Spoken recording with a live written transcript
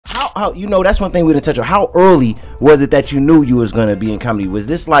how you know, that's one thing we didn't touch on. How early was it that you knew you was gonna be in comedy? Was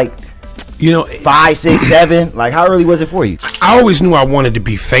this like, you know, 5, 6, 7? Like, how early was it for you? I always knew I wanted to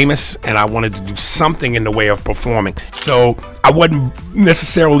be famous and I wanted to do something in the way of performing. So I wasn't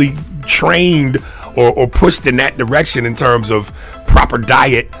necessarily trained or pushed in that direction in terms of proper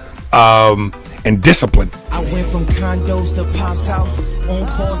diet and discipline. I went from condos to Pop's house, on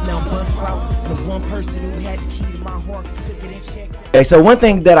calls now bus route. The one person who had the key to my heart took it and checked. Okay, so one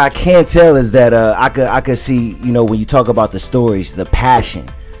thing that I can tell is that I could see, you know, when you talk about the stories, the passion.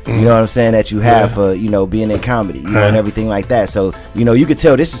 You know what I'm saying, that you have for, you know, being in comedy, you know, and everything like that. So, you know, you could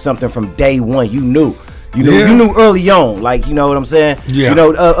tell this is something from day one. You knew early on, like, you know what I'm saying? You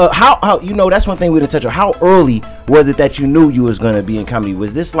know, how you know, that's one thing we didn't touch on. How early was it that you knew you was gonna be in comedy?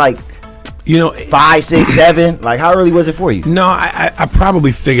 Was this like, you know, 5, 6, 7? Like, how early was it for you? No, I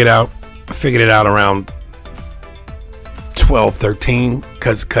probably figured it out around 12, 13,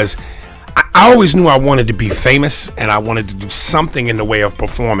 because I always knew I wanted to be famous and I wanted to do something in the way of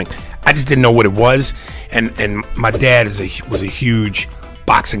performing. I just didn't know what it was. And my dad was a huge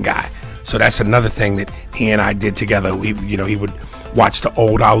boxing guy. So that's another thing that he and I did together. He would watch the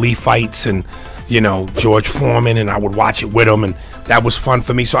old Ali fights and, you know, George Foreman, and I would watch it with him, and that was fun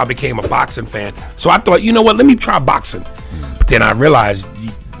for me. So I became a boxing fan. So I thought, you know what, let me try boxing. But then I realized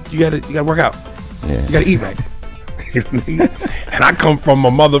you gotta work out. You gotta eat right. And I come from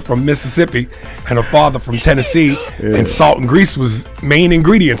a mother from Mississippi and a father from Tennessee, and salt and grease was main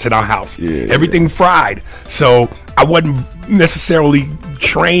ingredients in our house. Everything fried. So I wasn't necessarily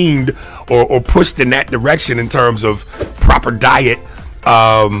trained or pushed in that direction in terms of proper diet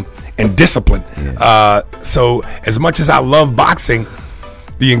and discipline. So as much as I love boxing,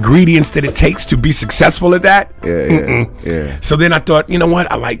 the ingredients that it takes to be successful at that. So then I thought, you know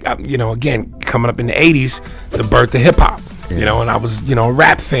what, I like, you know, again, coming up in the 80s, the birth of hip hop, you know, and I was, you know, a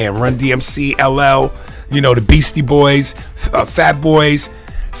rap fan, Run DMC, LL, you know, the Beastie Boys, Fat Boys.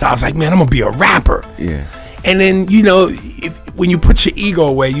 So I was like, man, I'm gonna be a rapper. And then, you know, when you put your ego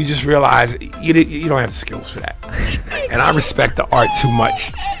away, you just realize you don't have the skills for that. And I respect the art too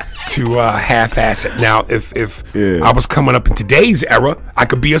much to half-ass it. Now, if I was coming up in today's era, I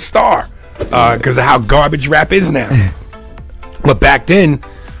could be a star because of how garbage rap is now. But back then,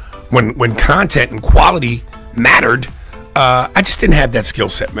 when content and quality mattered, I just didn't have that skill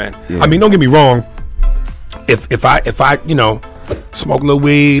set, man. I mean, don't get me wrong. If I you know, smoke a little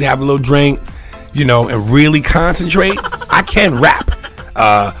weed, have a little drink, you know, and really concentrate, I can rap.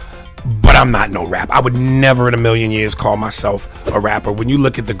 But I'm not no rap. I would never in a million years call myself a rapper. When you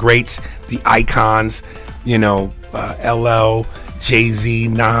look at the greats, the icons, you know, LL, Jay-Z,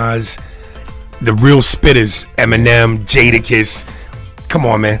 Nas, the real spitters, Eminem, Jadakiss. Come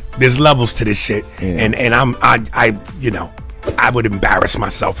on, man. There's levels to this shit. And I you know, I would embarrass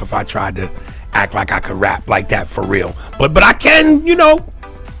myself if I tried to act like I could rap like that for real. But I can, you know,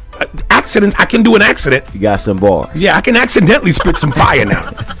 accidents. I can do an accident. You got some bars. Yeah, I can accidentally spit some fire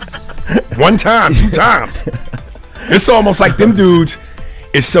now. 1 time, 2 times. It's almost like them dudes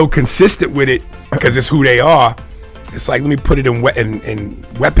is so consistent with it because it's who they are. It's like, let me put it in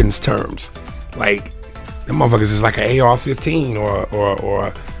weapons terms. Like, them motherfuckers is like an AR-15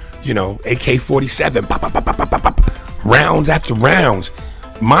 or you know, AK-47. Pop, pop, pop, pop, pop, pop, rounds after rounds.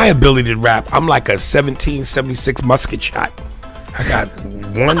 My ability to rap, I'm like a 1776 musket shot. I got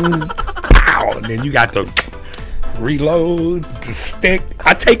 1 pow, and then you got the reload, the stick.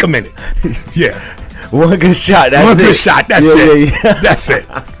 I take a minute. Yeah. 1 good shot. That's 1 it. good shot. That's it. That's it.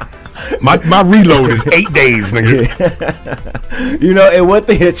 My reload is 8 days, nigga. You know, and one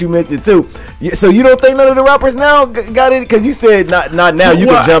thing that you mentioned too. So you don't think none of the rappers now got it? Because you said not now. You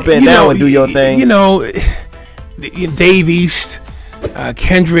can jump in now and do your thing. You know, Dave East,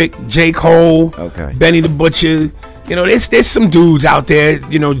 Kendrick, J. Cole, Benny the Butcher. You know, there's some dudes out there.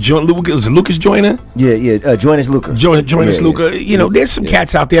 You know, Lucas Joyner. Joyner's Luca. Joyner's Luca. You know, there's some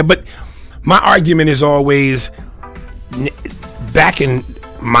cats out there. But my argument is always, back in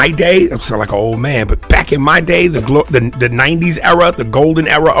my day, I sound like an old man, but back in my day, the 90s era, the golden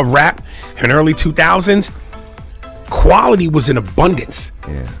era of rap, and early 2000s, quality was in abundance.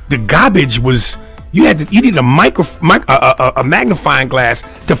 The garbage was, you needed a magnifying glass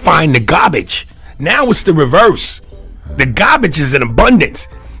to find the garbage. Now it's the reverse. The garbage is in abundance.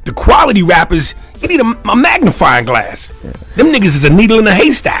 The quality rappers, you need a magnifying glass. Them niggas is a needle in a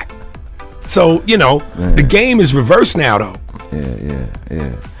haystack. So, you know, the game is reversed now, though.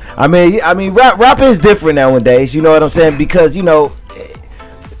 Yeah. I mean, rap is different nowadays. You know what I'm saying? Because, you know,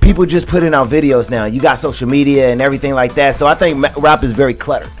 people just putting out videos now. You got social media and everything like that. So I think rap is very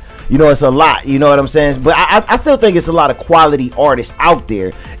cluttered. You know, it's a lot. You know what I'm saying? But I still think it's a lot of quality artists out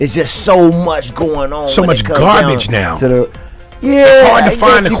there. It's just so much going on. So much garbage now. Yeah, it's hard to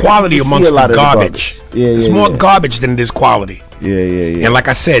find the quality amongst the garbage. It's more yeah. garbage than it is quality. Yeah. And like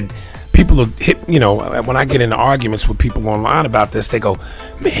I said, people will hit, you know, when I get into arguments with people online about this, they go,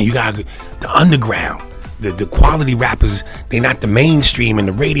 man, you got the underground, the quality rappers, they not the mainstream and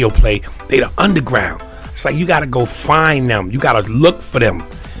the radio play, they the underground. It's like you got to go find them. You got to look for them.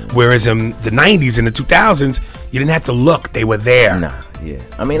 Whereas in the 90s and the 2000s, you didn't have to look. They were there. Nah, yeah.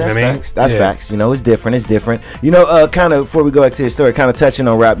 I mean, that's facts. That's facts. You know, it's different. It's different. You know, kind of before we go back to the story, kind of touching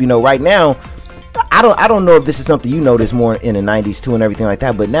on rap, you know, right now, I don't know if this is something you notice more in the 90s too and everything like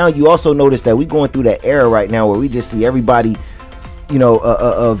that, but now you also notice that we going through that era right now where we just see everybody, you know,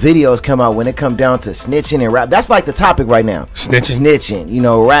 videos come out when it come down to snitching and rap. That's like the topic right now. Snitching, you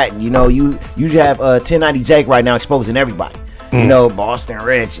know, ratting. You know, you have 1090 Jake right now exposing everybody. You know, Boston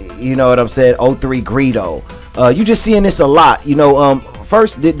Richie, you know what I'm saying, 03 Greedo. You just seeing this a lot. You know,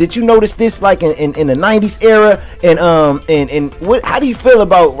 first, did you notice this like in the 90s era? And what, how do you feel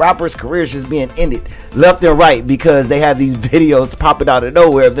about rappers' careers just being ended left and right because they have these videos popping out of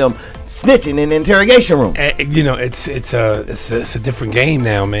nowhere of them snitching in the interrogation room? You know, it's a different game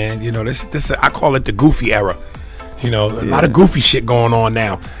now, man. You know, this I call it the goofy era. You know, a lot of goofy shit going on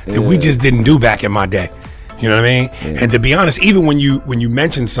now that we just didn't do back in my day. You know what I mean? And to be honest, even when you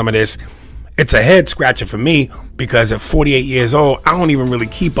mention some of this, it's a head scratcher for me because at 48 years old, I don't even really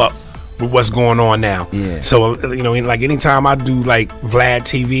keep up with what's going on now. So, you know, like anytime I do like Vlad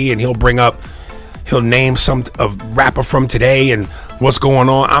TV and he'll name a rapper from today and what's going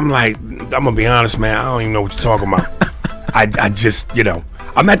on, I'm like, I'm gonna be honest, man, I don't even know what you're talking about. I just, you know,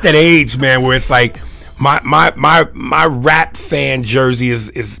 I'm at that age, man, where it's like my rap fan jersey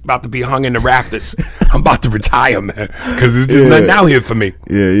is about to be hung in the rafters. I'm about to retire, man, because there's just nothing out here for me.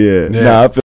 Nah, I feel